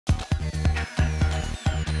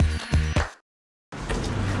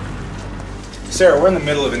Sarah, we're in the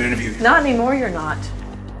middle of an interview. Not anymore, you're not.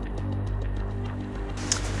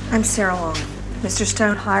 I'm Sarah Long. Mr.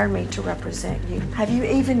 Stone hired me to represent you. Have you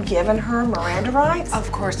even given her Miranda rights?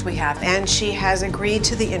 Of course we have, and she has agreed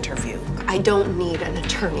to the interview. I don't need an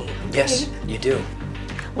attorney. Yes, you do.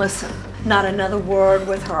 Listen, not another word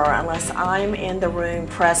with her unless I'm in the room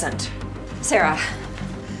present. Sarah.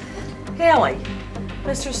 Hailey,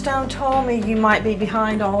 Mr. Stone told me you might be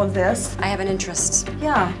behind all of this. I have an interest.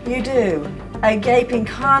 Yeah, you do. A gaping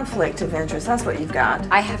conflict of interest, that's what you've got.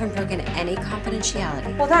 I haven't broken any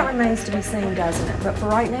confidentiality. Well, that remains to be seen, doesn't it? But for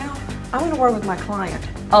right now, I want to work with my client,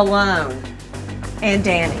 alone, and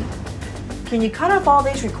Danny. Can you cut off all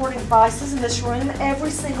these recording devices in this room,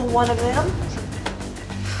 every single one of them?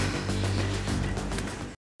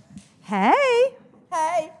 Hey.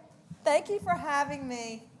 Hey, thank you for having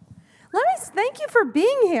me. Thank you for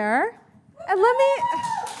being here. And let me...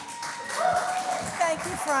 Thank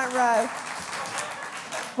you, front row.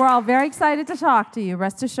 We're all very excited to talk to you,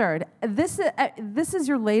 rest assured. This is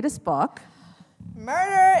your latest book.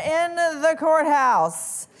 Murder in the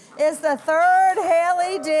Courthouse. It's the third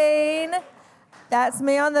Hailey Dean. That's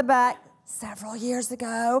me on the back several years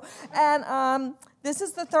ago. And this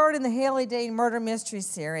is the third in the Hailey Dean Murder Mystery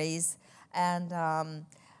series. And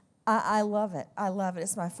I love it. I love it.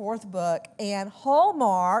 It's my fourth book. And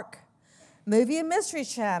Hallmark Movie and Mystery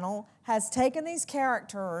Channel has taken these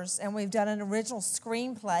characters and we've done an original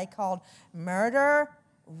screenplay called Murder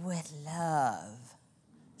with Love.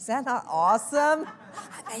 Is that not awesome?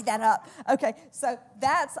 I made that up. Okay, so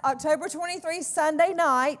that's October 23, Sunday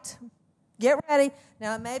night. Get ready.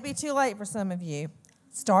 Now, it may be too late for some of you.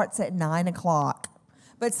 It starts at 9 o'clock.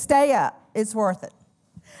 But stay up. It's worth it.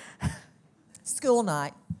 School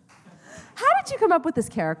night. How did you come up with this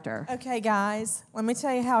character? Okay, guys, let me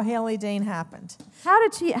tell you how Hailey Dean happened. How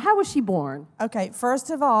was she born? Okay, first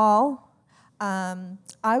of all, I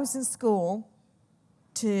was in school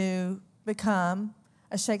to become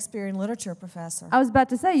a Shakespearean literature professor. I was about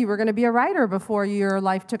to say you were going to be a writer before your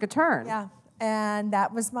life took a turn. Yeah, and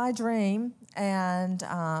that was my dream. And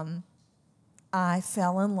I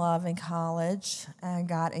fell in love in college and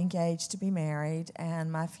got engaged to be married,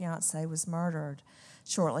 and my fiance was murdered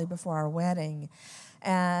shortly before our wedding.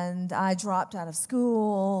 And I dropped out of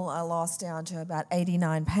school. I lost down to about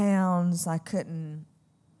 89 pounds. I couldn't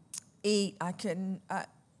eat.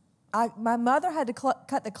 My mother had to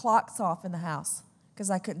cut the clocks off in the house because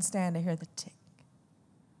I couldn't stand to hear the tick.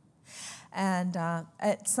 And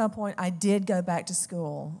at some point, I did go back to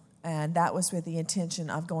school, and that was with the intention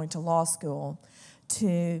of going to law school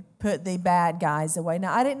to put the bad guys away.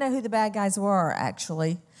 Now, I didn't know who the bad guys were,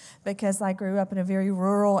 actually, because I grew up in a very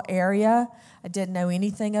rural area. I didn't know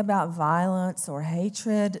anything about violence or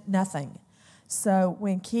hatred, nothing. So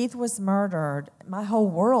when Keith was murdered, my whole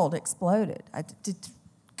world exploded. It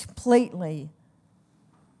completely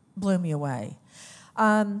blew me away.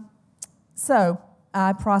 So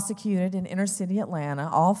I prosecuted in inner city Atlanta,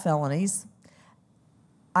 all felonies.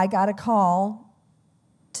 I got a call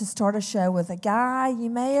to start a show with a guy, you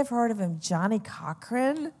may have heard of him, Johnny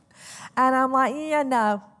Cochran. And I'm like, yeah,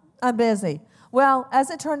 no, I'm busy. Well, as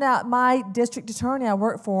it turned out, my district attorney I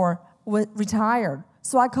worked for retired.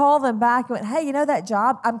 So I called them back and went, hey, you know that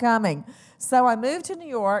job? I'm coming. So I moved to New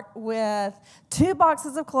York with 2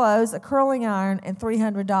 boxes of clothes, a curling iron, and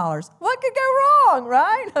 $300. What could go wrong,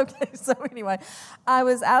 right? Okay, so anyway, I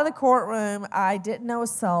was out of the courtroom. I didn't know a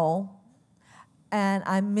soul, and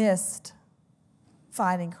I missed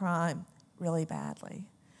fighting crime really badly.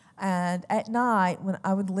 And at night, when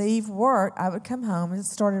I would leave work, I would come home and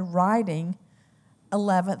started writing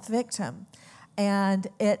 11th Victim. And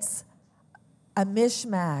it's a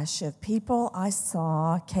mishmash of people I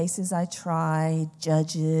saw, cases I tried,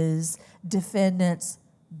 judges, defendants,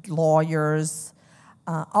 lawyers,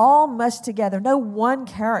 all mushed together. No one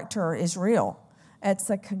character is real. It's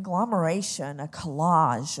a conglomeration, a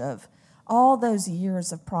collage of all those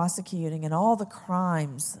years of prosecuting and all the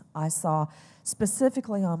crimes I saw,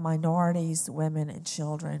 specifically on minorities, women, and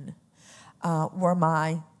children, were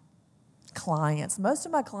my clients. Most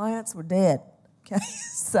of my clients were dead. Okay,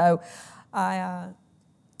 so I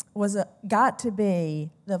got to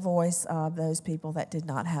be the voice of those people that did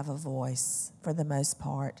not have a voice for the most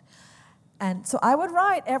part. And so I would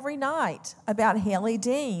write every night about Hailey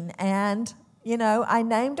Dean, and you know, I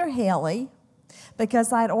named her Hailey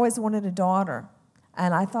because I'd always wanted a daughter.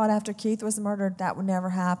 And I thought after Keith was murdered, that would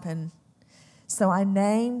never happen. So I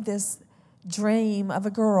named this dream of a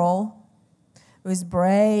girl who was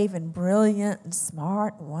brave and brilliant and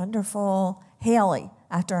smart and wonderful, Hailey,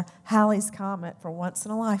 after Halley's Comet for once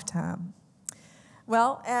in a lifetime.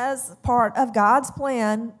 Well, as part of God's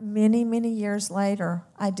plan, many, many years later,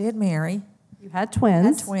 I did marry. You had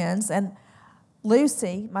twins. Had twins. And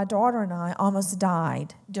Lucy, my daughter, and I almost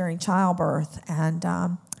died during childbirth. And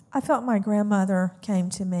I felt my grandmother came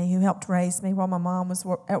to me, who helped raise me while my mom was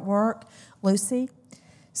at work, Lucy.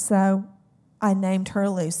 So I named her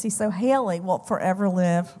Lucy. So Hailey will forever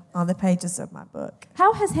live on the pages of my book.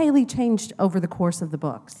 How has Hailey changed over the course of the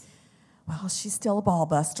books? Well, she's still a ball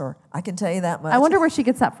buster. I can tell you that much. I wonder where she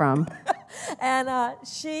gets that from. And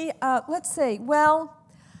let's see. Well,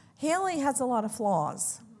 Hailey has a lot of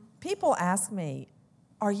flaws. People ask me,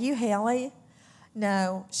 are you Hailey?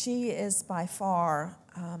 No, she is by far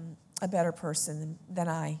a better person than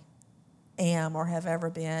I am or have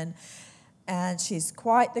ever been. And she's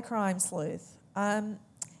quite the crime sleuth.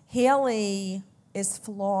 Hailey is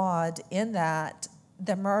flawed in that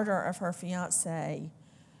the murder of her fiancé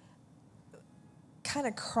kind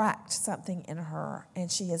of cracked something in her,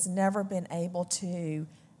 and she has never been able to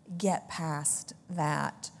get past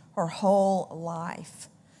that. Her whole life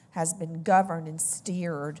has been governed and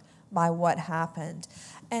steered by what happened.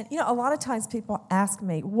 And, a lot of times people ask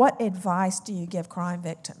me, what advice do you give crime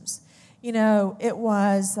victims? It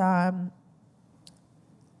was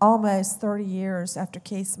almost 30 years after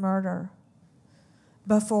Keith's murder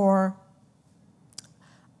before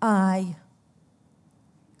I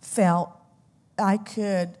felt I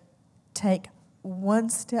could take one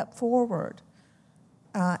step forward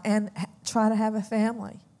and try to have a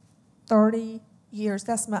family. 30 years,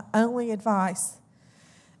 that's my only advice,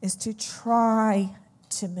 is to try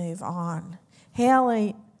to move on.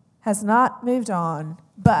 Hailey has not moved on,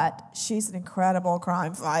 but she's an incredible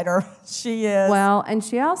crime fighter. She is. Well, and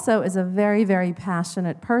she also is a very, very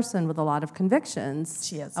passionate person with a lot of convictions.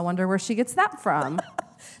 She is. I wonder where she gets that from.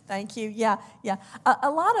 Thank you. Yeah. A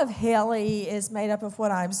lot of Hailey is made up of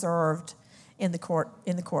what I observed in the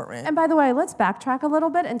courtroom. And by the way, let's backtrack a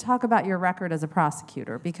little bit and talk about your record as a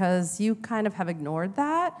prosecutor, because you kind of have ignored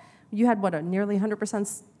that. You had, a nearly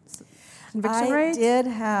 100% conviction rate? I did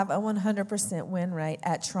have a 100% win rate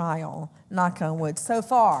at trial, knock on wood, so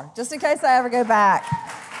far, just in case I ever go back.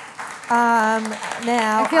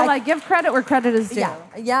 Now, I feel like give credit where credit is due.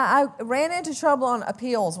 Yeah, I ran into trouble on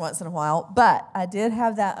appeals once in a while, but I did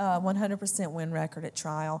have that 100% win record at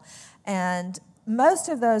trial. And most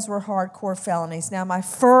of those were hardcore felonies. Now, my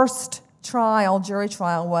first jury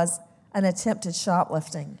trial, was an attempted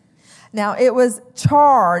shoplifting. Now, it was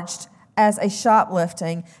charged as a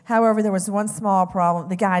shoplifting. However, there was one small problem.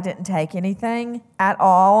 The guy didn't take anything at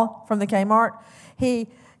all from the Kmart. He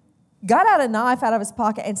got out a knife out of his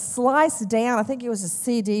pocket and sliced down, I think it was a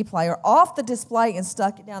CD player, off the display and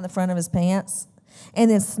stuck it down the front of his pants, and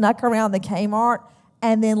then snuck around the Kmart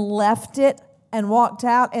and then left it and walked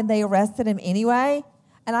out, and they arrested him anyway,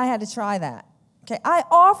 and I had to try that. Okay, I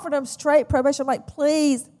offered him straight probation. I'm like,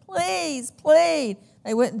 please, please, please.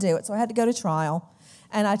 They wouldn't do it, so I had to go to trial.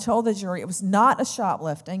 And I told the jury it was not a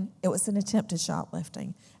shoplifting, it was an attempted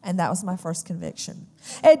shoplifting. And that was my first conviction.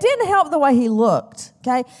 It didn't help the way he looked,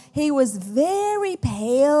 okay? He was very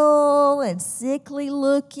pale and sickly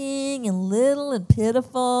looking and little and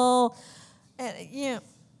pitiful. And,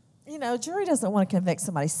 jury doesn't want to convict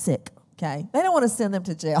somebody sick, okay? They don't want to send them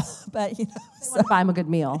to jail, but, They want to buy him a good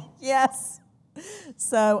meal. Yes.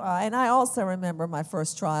 So, and I also remember my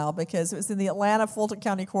first trial because it was in the Atlanta Fulton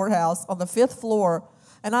County Courthouse on the 5th floor.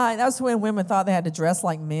 And that was when women thought they had to dress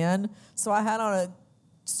like men. So I had on a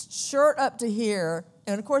shirt up to here.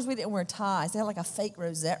 And, of course, we didn't wear ties. They had like a fake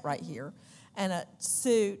rosette right here. And a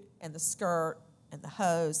suit and the skirt and the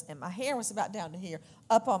hose. And my hair was about down to here,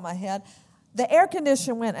 up on my head. The air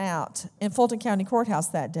conditioner went out in Fulton County Courthouse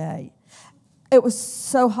that day. It was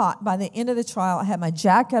so hot. By the end of the trial, I had my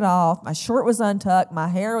jacket off, my shirt was untucked, my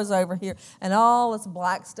hair was over here, and all this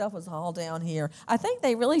black stuff was all down here. I think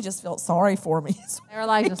they really just felt sorry for me. They were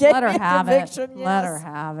like, just let her have it. Yes. Let her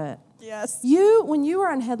have it. Yes. When you were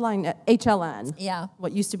on Headline HLN, yeah,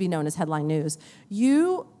 what used to be known as Headline News,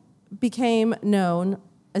 you became known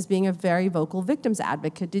as being a very vocal victims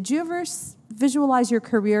advocate. Did you ever visualize your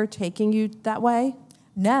career taking you that way?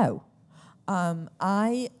 No.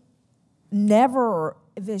 I never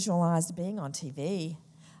visualized being on TV.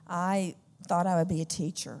 I thought I would be a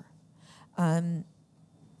teacher.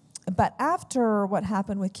 But after what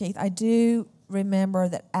happened with Keith, I do remember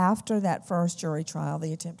that after that first jury trial,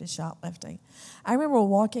 the attempted shoplifting, I remember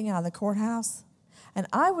walking out of the courthouse, and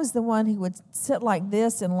I was the one who would sit like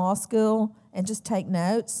this in law school and just take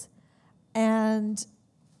notes. And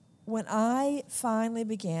when I finally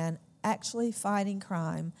began actually fighting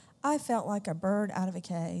crime, I felt like a bird out of a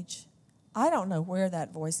cage. I don't know where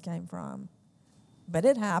that voice came from, but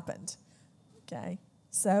it happened. Okay.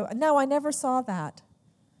 So, no, I never saw that.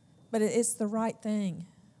 But it's the right thing.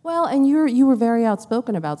 Well, and you were very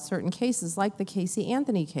outspoken about certain cases, like the Casey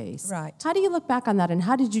Anthony case. Right. How do you look back on that, and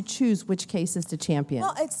how did you choose which cases to champion?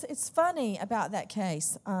 Well, it's funny about that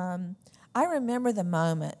case. I remember the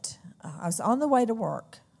moment. I was on the way to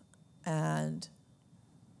work, and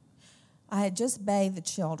I had just bathed the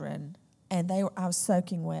children, and I was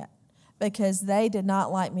soaking wet because they did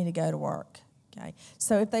not like me to go to work. Okay,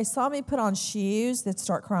 so if they saw me put on shoes, they'd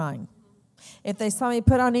start crying. If they saw me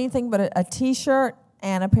put on anything but a T-shirt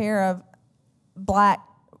and a pair of black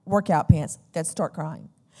workout pants, they'd start crying.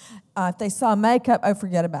 If they saw makeup, oh,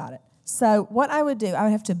 forget about it. So what I would do, I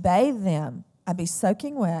would have to bathe them. I'd be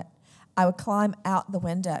soaking wet. I would climb out the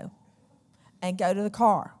window and go to the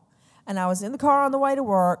car. And I was in the car on the way to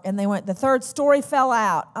work, and they went, the third story fell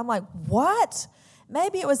out. I'm like, what?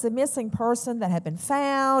 Maybe it was a missing person that had been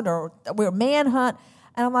found, or we were manhunt.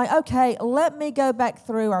 And I'm like, okay, let me go back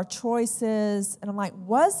through our choices. And I'm like,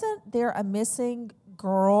 wasn't there a missing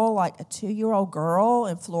girl, like a 2-year-old girl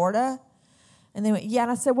in Florida? And they went, yeah.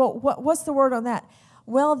 And I said, well, what's the word on that?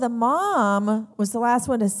 Well, the mom was the last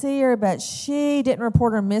one to see her, but she didn't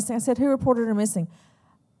report her missing. I said, who reported her missing?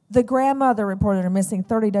 The grandmother reported her missing.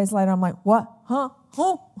 30 days later, I'm like, what? Huh?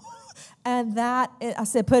 And I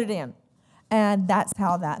said, put it in. And that's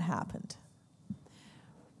how that happened.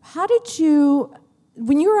 How did you,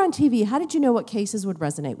 when you were on TV, how did you know what cases would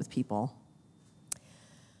resonate with people?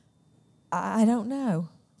 I don't know.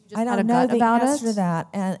 I had a don't know gut the about answer it? to that.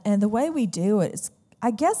 And the way we do it is,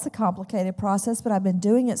 I guess, a complicated process, but I've been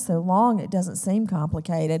doing it so long it doesn't seem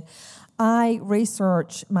complicated. I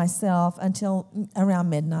research myself until around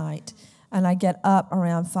midnight, and I get up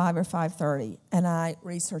around 5 or 5:30, and I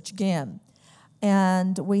research again.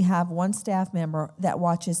 And we have one staff member that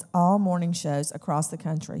watches all morning shows across the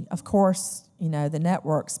country. Of course, the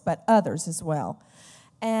networks, but others as well.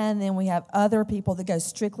 And then we have other people that go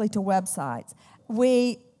strictly to websites.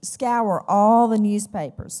 We scour all the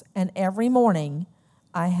newspapers, and every morning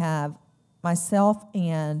I have myself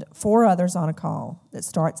and 4 others on a call that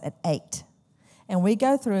starts at 8. And we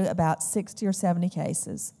go through about 60 or 70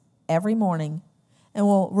 cases every morning, and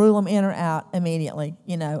we'll rule them in or out immediately,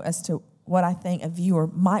 as to what I think a viewer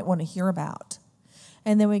might want to hear about.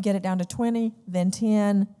 And then we get it down to 20, then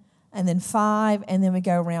 10, and then 5, and then we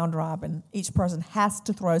go round robin. Each person has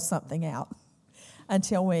to throw something out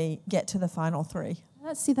until we get to the final 3.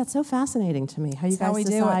 See, that's so fascinating to me, how you how guys we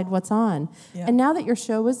do decide it. what's on. Yeah. And now that your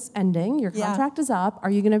show is ending, your Yeah. contract is up, are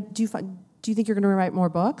you going to, do you think you're going to write more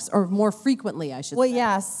books, or more frequently, I should Well, say?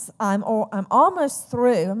 yes, I'm almost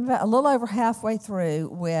through. I'm about a little over halfway through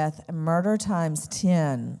with Murder Times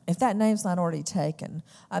 10. If that name's not already taken,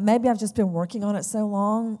 maybe I've just been working on it so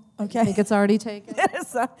long. Okay, I think it's already taken.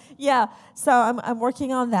 so I'm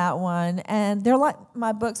working on that one, and they're like,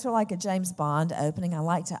 my books are like a James Bond opening. I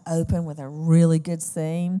like to open with a really good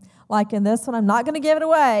scene. Like in this one, I'm not going to give it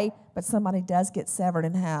away, but somebody does get severed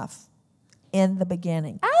in half in the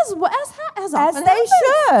beginning. As often As they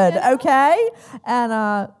happens. should, okay?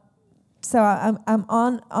 And so I'm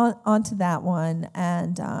on to that one,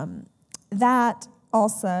 and that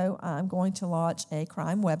also I'm going to launch a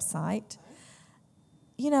crime website.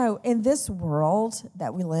 In this world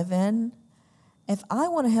that we live in, if I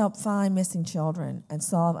want to help find missing children and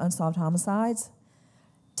solve unsolved homicides,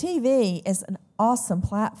 TV is an awesome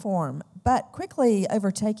platform, but quickly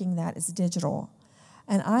overtaking that is digital.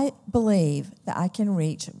 And I believe that I can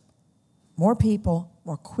reach more people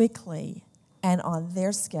more quickly and on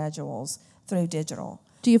their schedules through digital.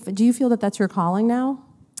 Do you feel that that's your calling now?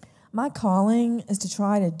 My calling is to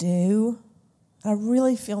try to do, I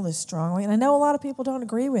really feel this strongly, and I know a lot of people don't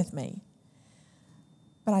agree with me,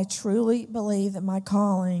 but I truly believe that my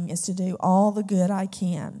calling is to do all the good I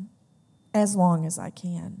can, as long as I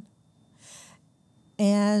can.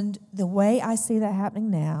 And the way I see that happening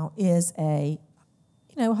now is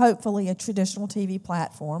hopefully a traditional TV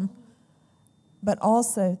platform, but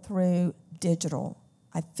also through digital.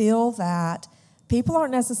 I feel that people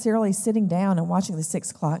aren't necessarily sitting down and watching the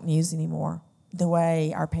 6 o'clock news anymore the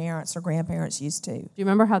way our parents or grandparents used to. Do you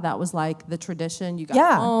remember how that was like the tradition? You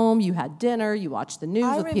got home, you had dinner, you watched the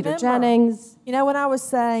news with Peter Jennings. When I was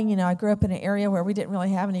saying, I grew up in an area where we didn't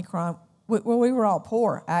really have any crime. Well, we were all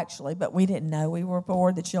poor, actually, but we didn't know we were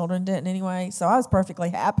poor. The children didn't anyway, so I was perfectly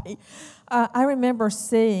happy. I remember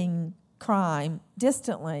seeing crime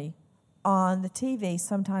distantly on the TV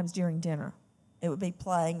sometimes during dinner. It would be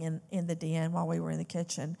playing in the den while we were in the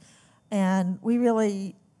kitchen. And we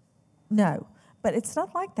really know. But it's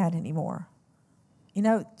not like that anymore.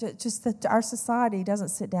 Just that our society doesn't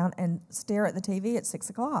sit down and stare at the TV at 6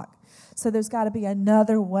 o'clock. So there's got to be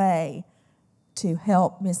another way to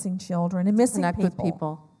help missing children and missing Connect people. with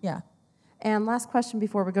people. Yeah. And last question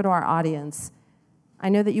before we go to our audience. I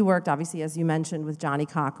know that you worked, obviously, as you mentioned, with Johnny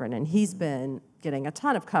Cochran, and he's been getting a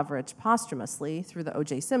ton of coverage posthumously through the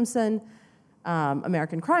O.J. Simpson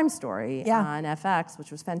American Crime Story on FX, which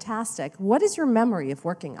was fantastic. What is your memory of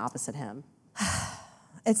working opposite him?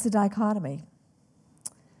 It's a dichotomy.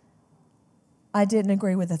 I didn't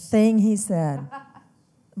agree with a thing he said,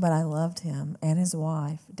 but I loved him and his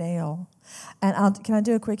wife, Dale. And can I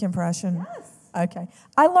do a quick impression? Yes. Okay.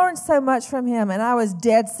 I learned so much from him, and I was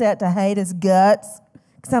dead set to hate his guts.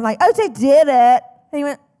 Because I'm like, OJ did it. And he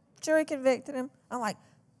went, jury convicted him. I'm like,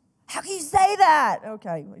 how can you say that?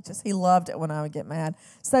 Okay. He loved it when I would get mad.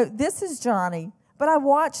 So this is Johnny. But I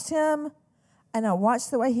watched him, and I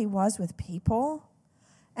watched the way he was with people.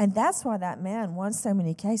 And that's why that man won so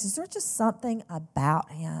many cases. There's just something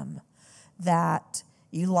about him that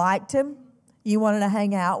you liked him. You wanted to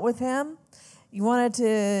hang out with him. You wanted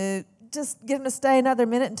to just get him to stay another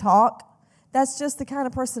minute and talk. That's just the kind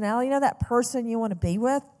of personality, that person you want to be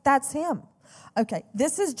with, that's him. Okay,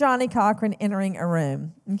 this is Johnny Cochran entering a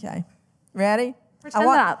room. Okay, ready? Pretend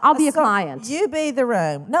that. I'll be a client. You be the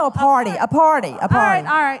room. No, a party. All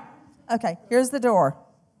right. Okay, here's the door.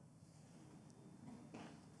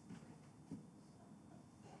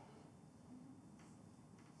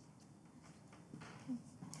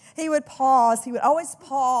 He would pause. He would always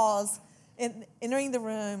pause in entering the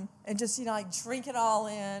room and just, drink it all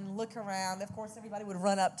in, look around. Of course, everybody would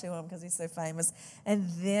run up to him because he's so famous. And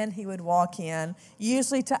then he would walk in,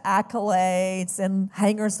 usually to accolades and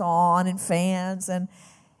hangers-on and fans. And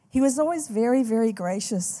he was always very, very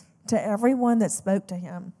gracious to everyone that spoke to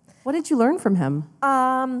him. What did you learn from him?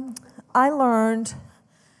 I learned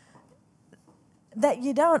that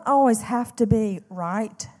you don't always have to be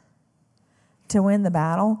right to win the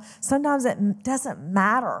battle. Sometimes it doesn't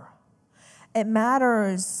matter. It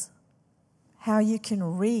matters how you can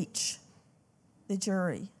reach the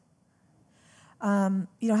jury. You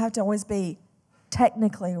don't have to always be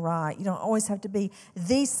technically right. You don't always have to be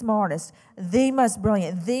the smartest, the most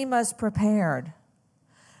brilliant, the most prepared.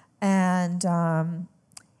 And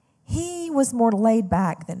he was more laid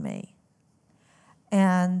back than me.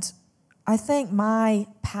 And I think my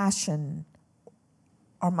passion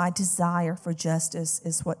or my desire for justice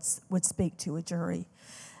is what would speak to a jury.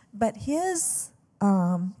 But his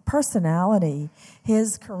personality,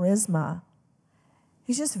 his charisma,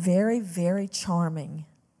 he's just very, very charming.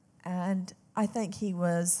 And I think he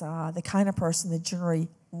was the kind of person the jury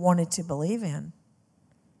wanted to believe in.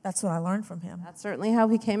 That's what I learned from him. That's certainly how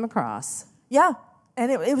he came across. Yeah,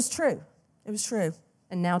 and it was true. It was true.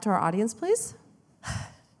 And now to our audience, please.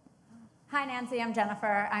 Hi, Nancy. I'm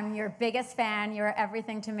Jennifer. I'm your biggest fan. You're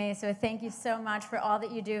everything to me. So thank you so much for all that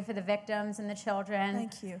you do for the victims and the children.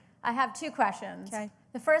 Thank you. I have two questions. Okay.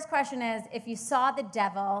 The first question is, if you saw the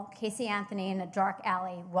devil, Casey Anthony, in a dark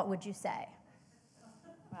alley, what would you say?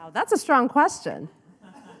 Wow, that's a strong question.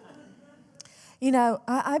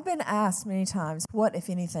 I've been asked many times, what, if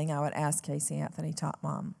anything, I would ask Casey Anthony, Top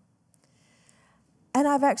Mom. And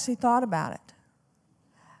I've actually thought about it.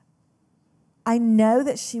 I know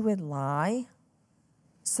that she would lie,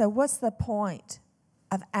 so what's the point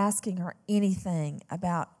of asking her anything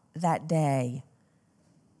about that day?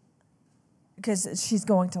 Because she's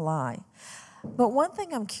going to lie. But one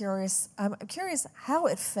thing I'm curious how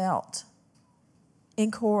it felt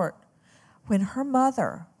in court when her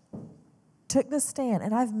mother took the stand,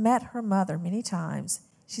 and I've met her mother many times.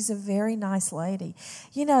 She's a very nice lady.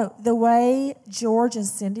 The way George and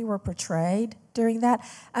Cindy were portrayed during that,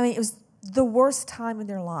 it was the worst time in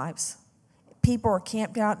their lives. People are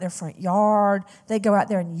camped out in their front yard. They go out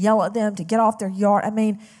there and yell at them to get off their yard.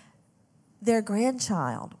 Their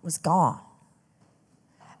grandchild was gone.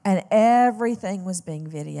 And everything was being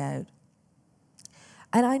videoed.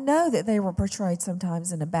 And I know that they were portrayed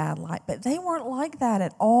sometimes in a bad light, but they weren't like that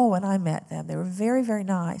at all when I met them. They were very, very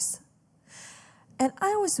nice. And I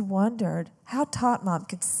always wondered how Tot Mom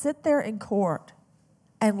could sit there in court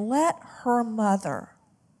and let her mother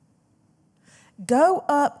go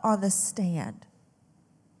up on the stand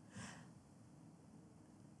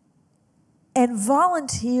and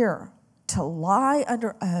volunteer to lie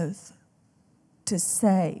under oath to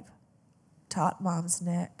save Tot Mom's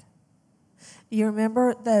neck. You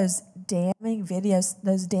remember those damning videos,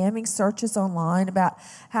 those damning searches online about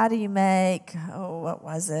how do you make, what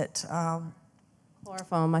was it?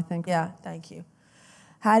 Chloroform, I think. Yeah, thank you.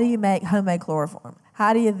 How do you make homemade chloroform?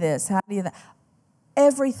 How do you this? How do you that?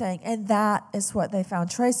 Everything. And that is what they found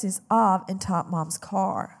traces of in Tot Mom's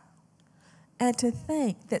car. And to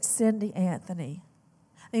think that Cindy Anthony,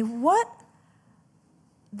 what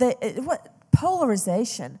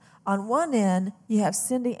polarization. On one end, you have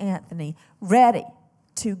Cindy Anthony ready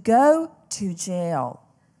to go to jail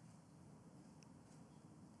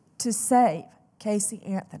to save Casey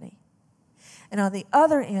Anthony. And on the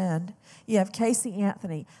other end, you have Casey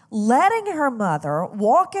Anthony letting her mother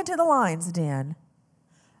walk into the lion's den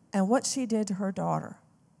and what she did to her daughter.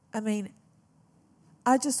 I mean,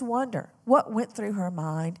 I just wonder what went through her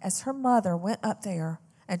mind as her mother went up there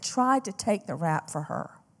and tried to take the rap for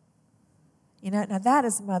her. You know, now that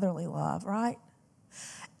is motherly love, right?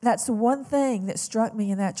 That's one thing that struck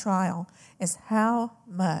me in that trial is how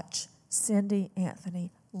much Cindy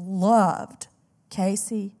Anthony loved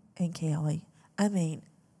Casey and Kelly. I mean,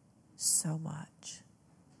 so much,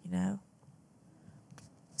 you know?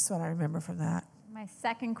 That's what I remember from that. My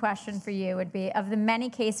second question for you would be, of the many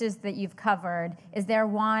cases that you've covered, is there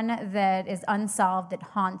one that is unsolved that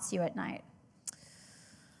haunts you at night?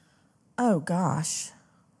 Oh, gosh.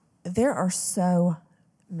 There are so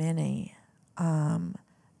many.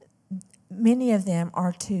 Many of them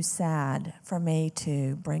are too sad for me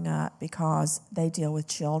to bring up because they deal with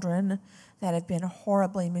children that have been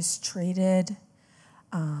horribly mistreated,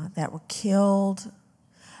 that were killed.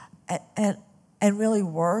 And really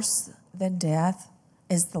worse than death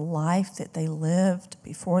is the life that they lived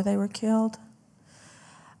before they were killed.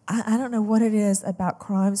 I don't know what it is about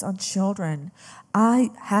crimes on children.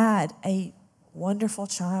 I had a wonderful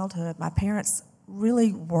childhood. My parents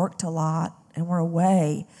really worked a lot and were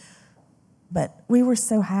away, but we were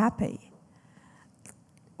so happy.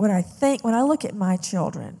 When I look at my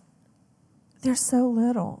children, they're so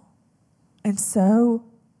little and so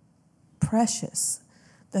precious.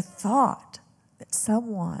 The thought that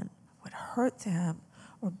someone would hurt them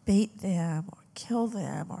or beat them or kill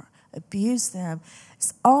them or abuse them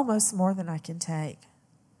is almost more than I can take.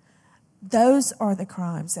 Those are the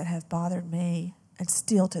crimes that have bothered me and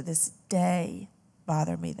still to this day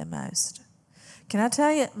bother me the most. Can I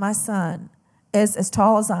tell you, my son is as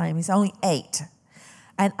tall as I am. He's only 8.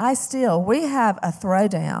 And we have a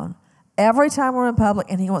throwdown every time we're in public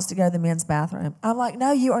and he wants to go to the men's bathroom. I'm like,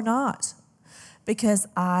 no, you are not. Because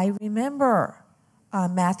I remember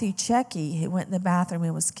Matthew Checky, who went in the bathroom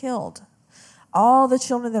and was killed. All the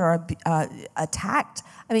children that are attacked.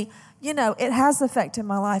 I mean, you know, it has affected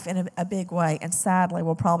my life in a big way, and sadly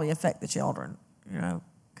will probably affect the children, you know,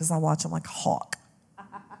 because I watch them like a hawk.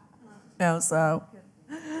 So.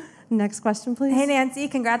 Next question, please. Hey, Nancy,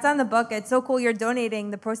 congrats on the book. It's so cool you're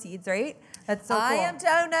donating the proceeds, right? That's so cool. I am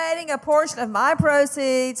donating a portion of my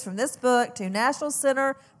proceeds from this book to National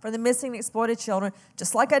Center for the Missing and Exploited Children,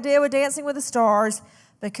 just like I did with Dancing with the Stars,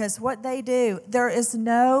 because what they do, there is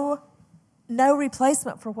no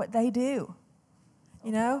replacement for what they do,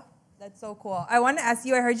 you know? That's so cool. I want to ask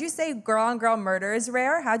you, I heard you say girl-on-girl murder is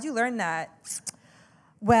rare. How'd you learn that?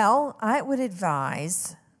 Well, I would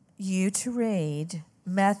advise you to read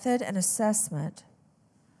Method and Assessment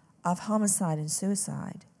of Homicide and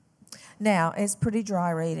Suicide. Now, it's pretty dry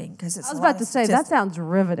reading because it's. I was about to say, that sounds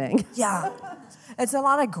riveting. Yeah. It's a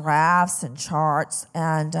lot of graphs and charts.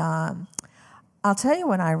 And I'll tell you,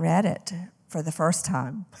 when I read it for the first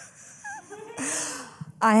time,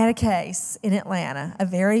 I had a case in Atlanta, a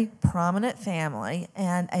very prominent family,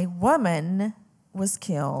 and a woman was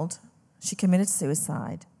killed. She committed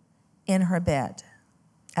suicide in her bed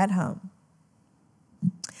at home,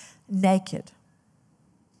 naked.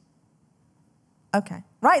 Okay,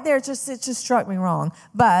 right there, it just struck me wrong.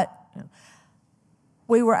 But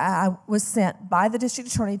I was sent by the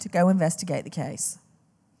district attorney to go investigate the case.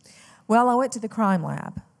 Well, I went to the crime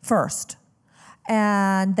lab first,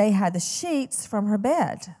 and they had the sheets from her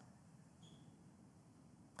bed.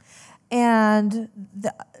 And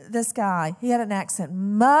this guy, he had an accent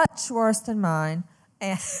much worse than mine,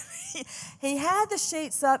 and he had the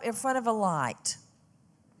sheets up in front of a light.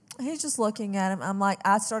 He's just looking at him.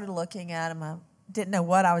 I started looking at him. I didn't know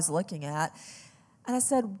what I was looking at. And I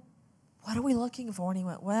said, "What are we looking for?" And he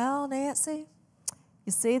went, "Well, Nancy,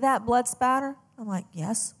 you see that blood spatter?" I'm like,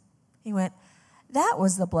 "Yes." He went, "That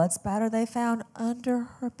was the blood spatter they found under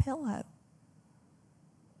her pillow."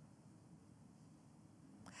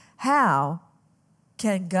 How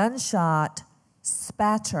can gunshot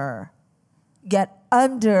spatter get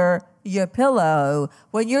under your pillow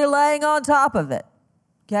when you're laying on top of it?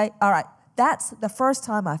 Okay, all right. That's the first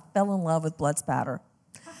time I fell in love with blood spatter.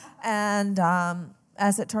 And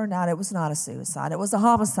as it turned out, it was not a suicide. It was a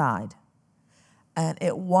homicide. And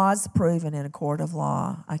it was proven in a court of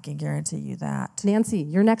law. I can guarantee you that. Nancy,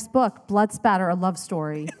 your next book, Blood Spatter, A Love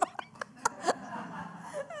Story.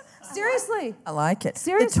 Seriously. I like it.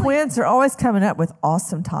 Seriously. The twins are always coming up with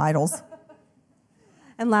awesome titles.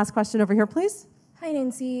 And last question over here, please. Hi,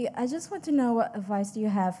 Nancy. I just want to know what advice do you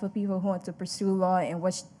have for people who want to pursue law and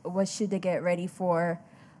what should they get ready for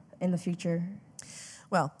in the future?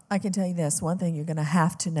 Well, I can tell you this. One thing you're going to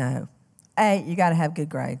have to know. A, you got to have good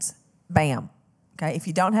grades. Bam. Okay? If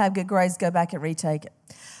you don't have good grades, go back and retake it.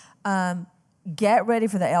 Get ready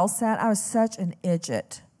for the LSAT. I was such an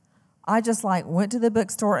idiot. I just went to the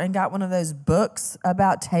bookstore and got one of those books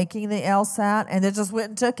about taking the LSAT and then just went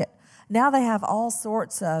and took it. Now they have all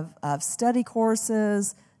sorts of study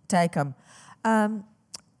courses. Take them.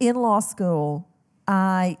 In law school,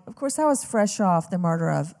 of course, I was fresh off the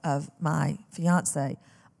murder of my fiance.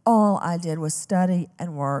 All I did was study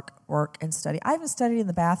and work and study. I even studied in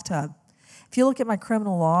the bathtub. If you look at my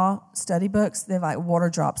criminal law study books, they have water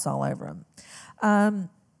drops all over them.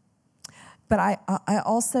 But I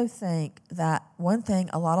also think that one thing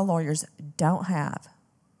a lot of lawyers don't have,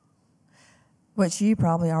 which you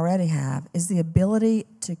probably already have, is the ability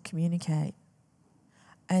to communicate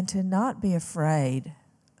and to not be afraid.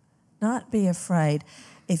 Not be afraid.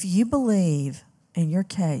 If you believe in your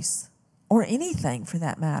case, or anything for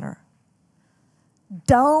that matter,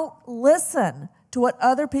 don't listen to what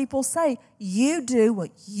other people say. You do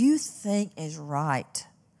what you think is right,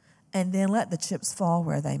 and then let the chips fall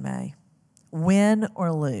where they may. Win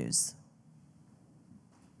or lose.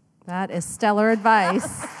 That is stellar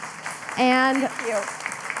advice. And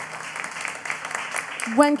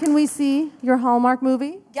when can we see your Hallmark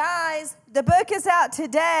movie? Guys, the book is out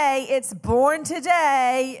today. It's Born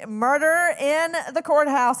Today, Murder in the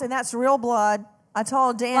Courthouse, and that's real blood. I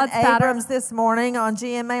told Dan Abrams this morning on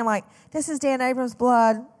GMA, I'm like, this is Dan Abrams'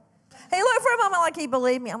 blood. He looked for a moment like he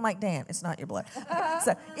believed me. I'm like, Dan, it's not your blood.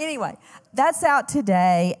 So anyway, that's out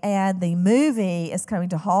today, and the movie is coming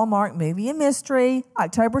to Hallmark Movie Mystery,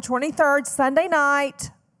 October 23rd, Sunday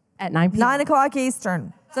night. At 9 p.m. 9 o'clock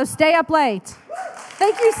Eastern. So stay up late.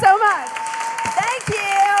 Thank you so much.